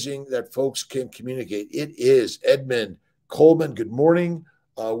one. Amazing that folks can communicate. It is. Edmund Coleman, good morning.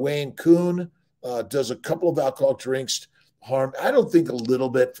 Wayne Kuhn does a couple of alcohol drinks harm? I don't think a little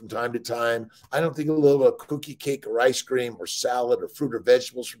bit from time to time. I don't think a little bit of cookie, cake, or ice cream, or salad, or fruit or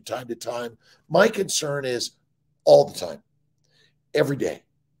vegetables from time to time. My concern is all the time, every day,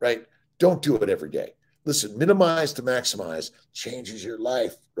 right? Don't do it every day. Listen, minimize to maximize changes your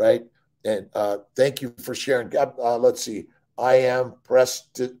life, right? And thank you for sharing. Let's see. I am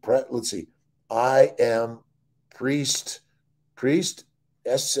let's see. I am priest,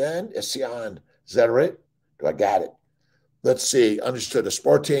 Essan. Is that right? Do I got it? Let's see. Understood.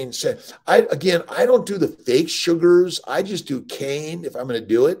 Aspartame. I don't do the fake sugars. I just do cane if I'm going to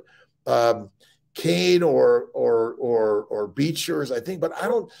do it. Cane or beet sugars, I think. But I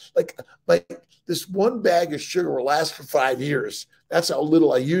don't like this one bag of sugar will last for 5 years. That's how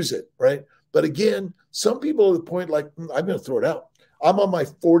little I use it, right? But again, some people are at the point like, I'm going to throw it out. I'm on my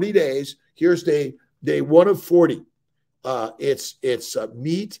 40 days. Here's day 1 of 40. It's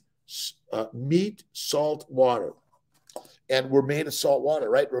meat, meat, salt, water. And we're made of salt water,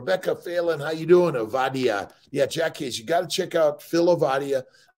 right? Rebecca Phelan, how you doing? Ovadia. Yeah, Jack Hayes, you got to check out Phil Ovadia.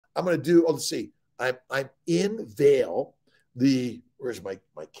 I'm going to do, let's see. I'm in Vail. Where's my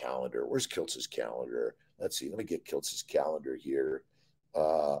calendar? Where's Kiltz's calendar? Let's see. Let me get Kiltz's calendar here.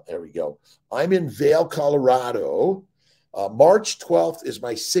 There we go. I'm in Vail, Colorado. March 12th is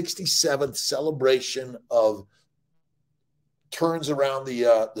my 67th celebration of turns around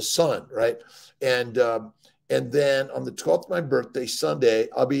the sun, right? And then on the 12th, my birthday, Sunday,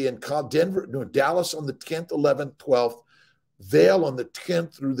 I'll be in Dallas on the 10th, 11th, 12th, Vail on the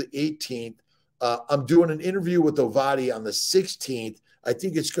 10th through the 18th. I'm doing an interview with Ovadi on the 16th. I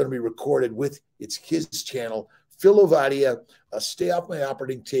think it's going to be recorded it's his channel. Phil Ovadia, stay off my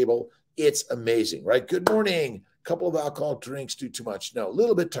operating table. It's amazing, right? Good morning. A couple of alcohol drinks do too much. No, a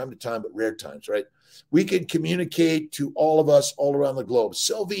little bit time to time, but rare times, right? We can communicate to all of us all around the globe.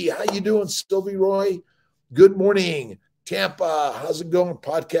 Sylvie, how you doing? Sylvie Roy, good morning. Tampa, how's it going?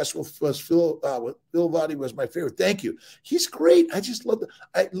 Podcast with Phil Ovadia was my favorite. Thank you. He's great. I just love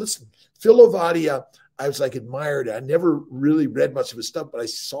listen, Phil Ovadia, I was like admired. I never really read much of his stuff, but I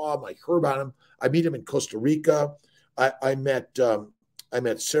saw him, I heard about him. I meet him in Costa Rica. I met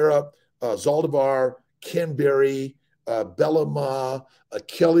Sarah Zaldivar, Ken Berry, Bella Ma,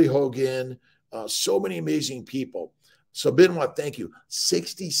 Kelly Hogan, so many amazing people. So Benoit, thank you.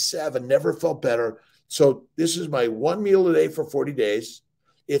 67, never felt better. So this is my one meal a day for 40 days.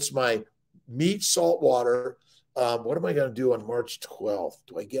 It's my meat, salt water. What am I going to do on March 12th?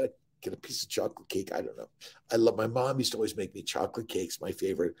 Do I get a piece of chocolate cake? I don't know. I love, my mom used to always make me chocolate cakes, my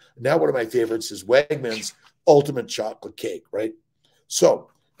favorite. Now one of my favorites is Wegmans Ultimate Chocolate Cake, right? So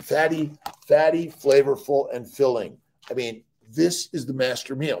fatty, flavorful, and filling. I mean, this is the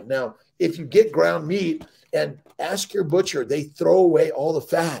master meal. Now, if you get ground meat and ask your butcher, they throw away all the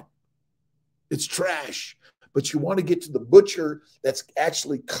fat. It's trash. But you want to get to the butcher that's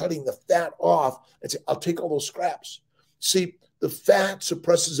actually cutting the fat off and say, I'll take all those scraps. See, the fat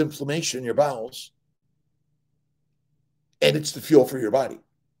suppresses inflammation in your bowels, and it's the fuel for your body.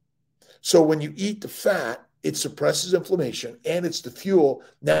 So when you eat the fat, it suppresses inflammation, and it's the fuel.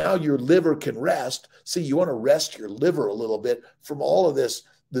 Now your liver can rest. See, you want to rest your liver a little bit from all of this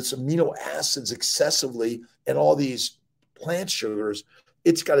amino acids excessively and all these plant sugars.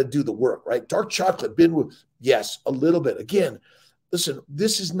 It's got to do the work, right? Dark chocolate, yes, a little bit. Again, listen,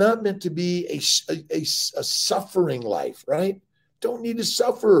 this is not meant to be a suffering life, right? Don't need to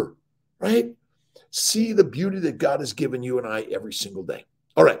suffer, right? See the beauty that God has given you and I every single day.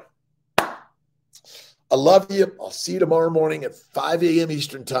 All right. I love you. I'll see you tomorrow morning at 5 a.m.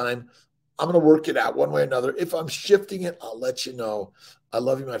 Eastern time. I'm going to work it out one way or another. If I'm shifting it, I'll let you know. I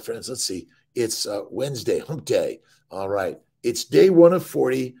love you, my friends. Let's see. It's Wednesday, hump day. All right. It's day 1 of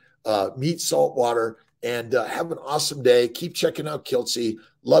 40, meat, salt, water, and have an awesome day. Keep checking out Kiltzy.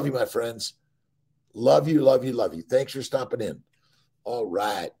 Love you, my friends. Love you, love you, love you. Thanks for stopping in. All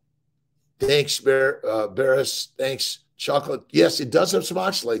right. Thanks, Barris. Thanks, chocolate. Yes, it does have some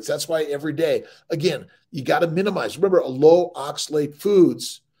oxalates. That's why every day, again, you got to minimize. Remember, a low oxalate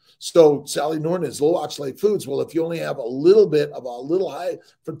foods. So Sally Norton is low oxalate foods. Well, if you only have a little bit of a little high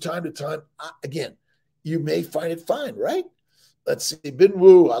from time to time, again, you may find it fine, right? Let's see. Bin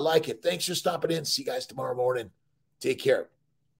Woo, I like it. Thanks for stopping in. See you guys tomorrow morning. Take care.